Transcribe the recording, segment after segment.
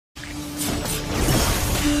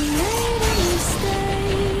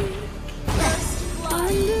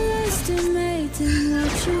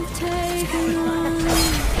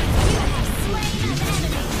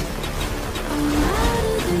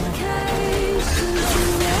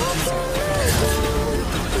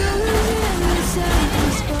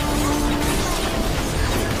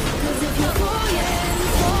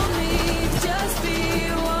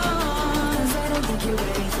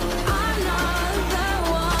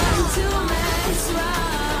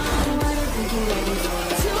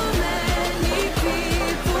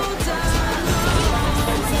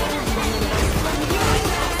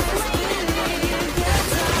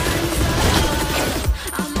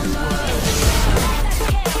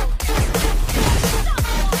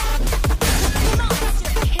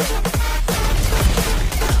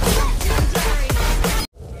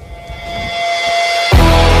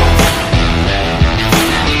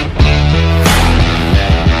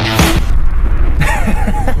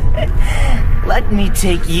Let me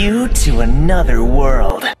take you to another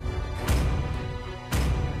world.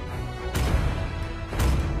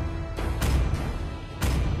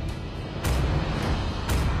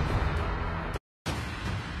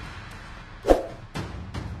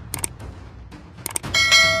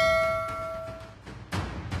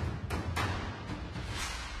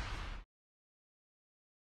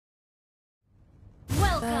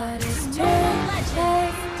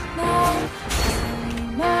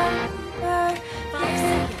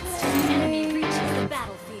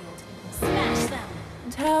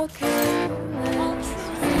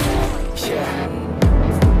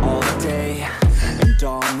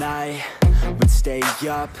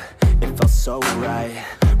 Up, it felt so right.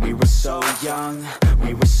 We were so young,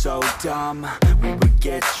 we were so dumb. We would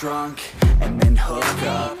get drunk and then hook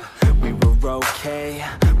up. We were okay,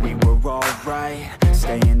 we were alright,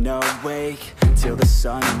 staying awake till the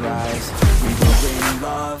sunrise. We were in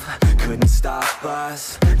love, couldn't stop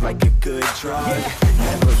us, like a good drug,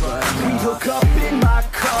 never let up. We'd hook up in my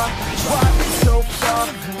car, driving so far,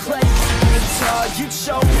 play guitar, you'd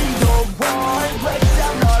show me your wall, lay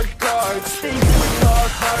down our guards, think with our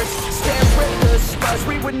hearts, stare at the stars.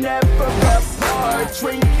 We were never apart,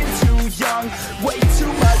 drinking too young, way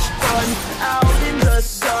too much fun, out in the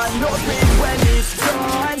sun, northern when it's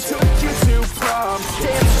gone. Took you to prom,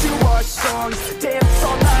 dance to our song, dance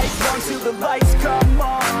all night long till the lights come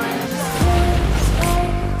on.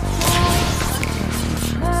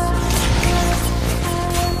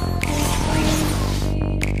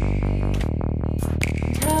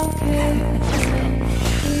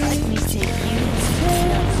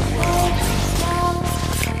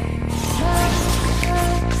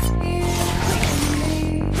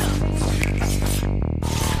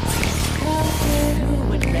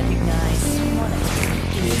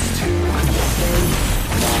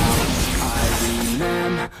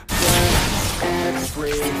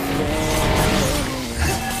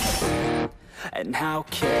 And how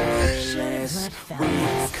careless we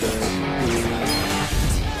could be.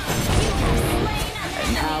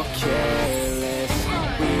 And how careless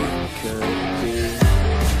we could be.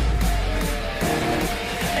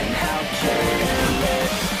 And how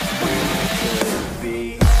careless we could be.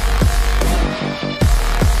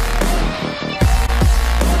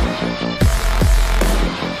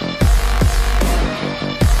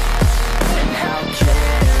 And how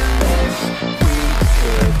careless we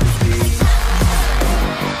could be.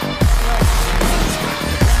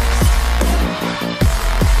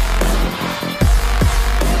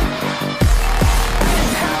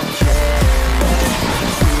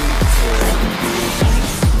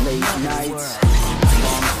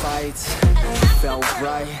 Felt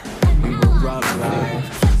right, we were alive.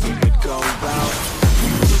 We would go out, we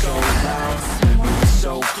would go loud. We were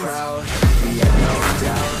so proud, we had no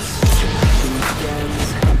doubts. Weekends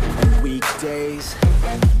and weekdays,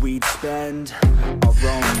 we'd spend our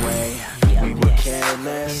own way. We were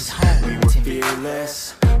careless, we were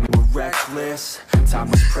fearless, we were reckless. Time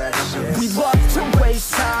was precious. We loved to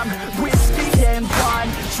waste time, whiskey and wine,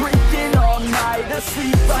 drinking all night,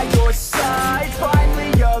 asleep by your side.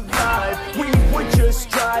 Finally alive, we would just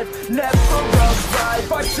drive, never arrive.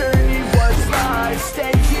 Our journey was live,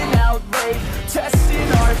 staying out late,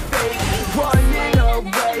 testing our fate, running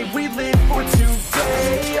away. We live for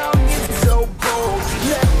today, young and so bold,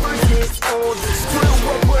 never get old. Screw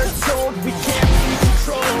what we're told, we can't be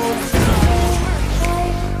controlled.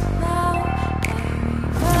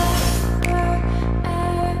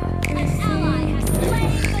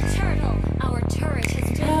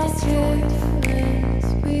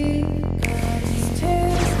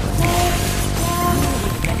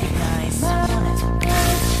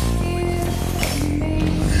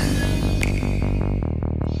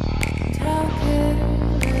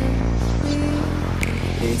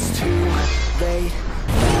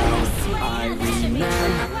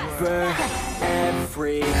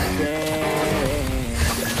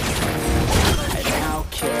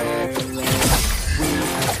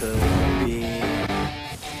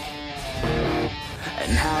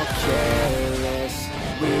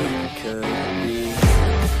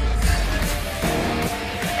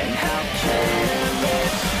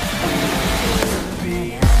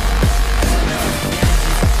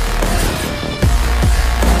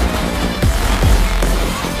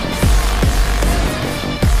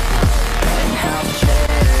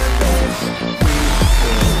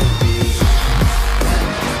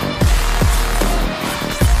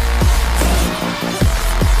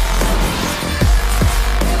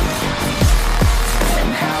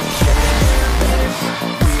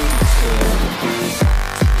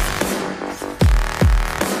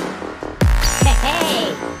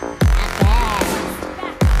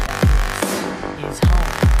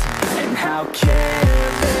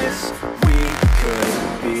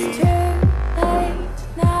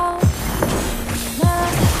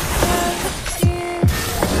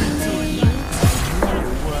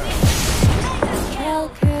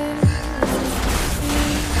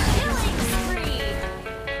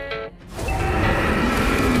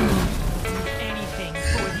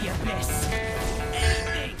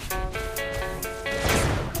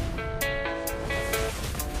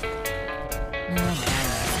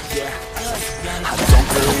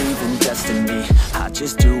 next to me. I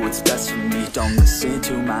just do what's best for me. Don't listen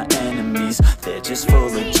to my enemies, they're just full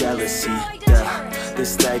of jealousy. Yeah,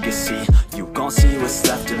 this legacy, you gon' see what's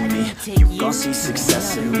left of me. You gon' see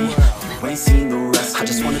success in me. You ain't seen the rest of me. I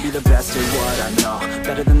just wanna be the best at what I know,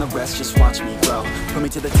 better than the rest, just watch me grow. Put me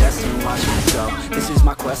to the test and watch me go. This is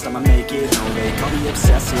my quest, I'ma make it known. They call me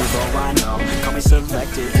obsessive, oh I know. Call me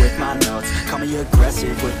selective with my notes. Call me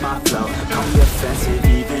aggressive with my flow. Call me offensive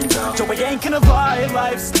even though Joe, I ain't gonna lie,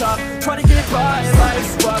 life's tough. Try to get by,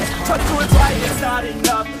 life's rough. Try to do it right, it's not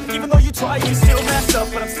enough. Even though you try, you still mess up.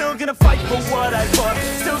 But I'm still gonna fight for what I love.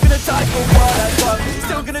 Still gonna die for what I love.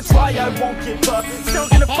 Still gonna try, I won't give up. Still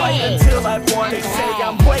gonna fight until I've won. They say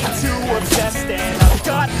I'm way too obsessed and I've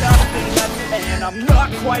got nothing left. And I'm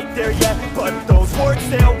not quite there yet, but those words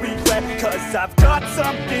they'll regret. Cause I've got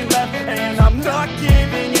something left and I'm not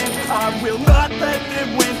giving in. I will not let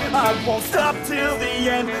them win. I won't stop till the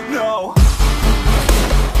end, no.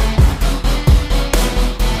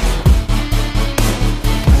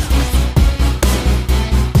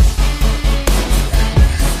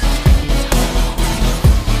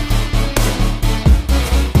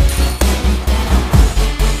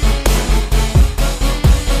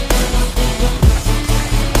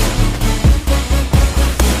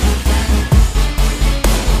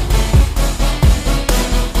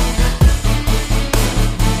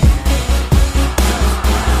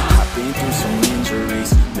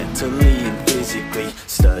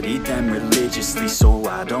 Studied them religiously so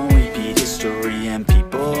I don't repeat history. And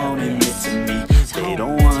people won't admit to me they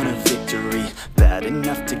don't want a victory bad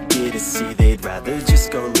enough to get a C. They'd rather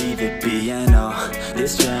just go leave it be. I know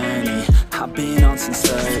this journey I've been on since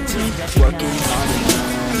 13. Working hard and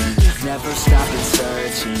learning, never stopping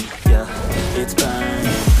searching. Yeah, it's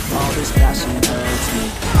burning, all this passion hurts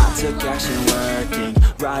me. I took action working,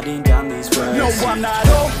 writing down these words. No, I'm not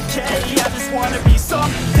okay, I just wanna be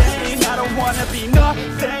something. I don't wanna be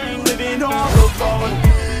nothing, living all alone.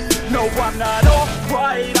 No, I'm not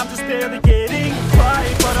alright, I'm just barely getting by.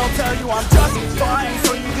 But I'll tell you I'm just fine,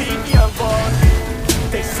 so you leave me alone.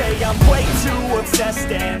 They say I'm way too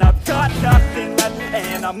obsessed and I've got nothing left.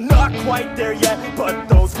 And I'm not quite there yet, but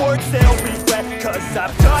those words they'll regret. Cause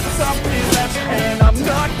I've got something left and I'm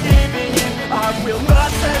not giving in. I will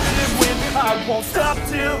not let them win, I won't stop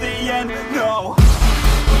till the end, no.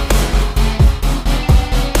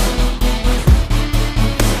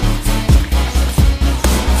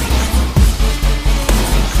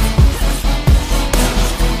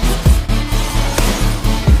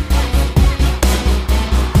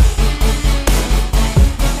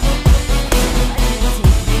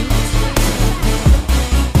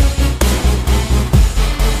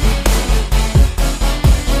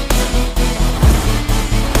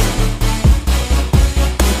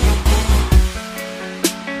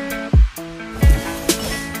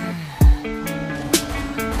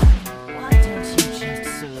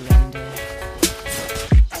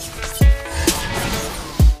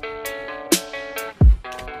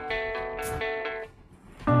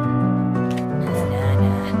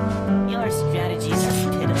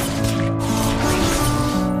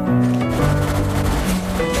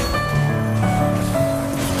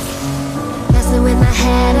 With my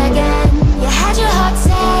head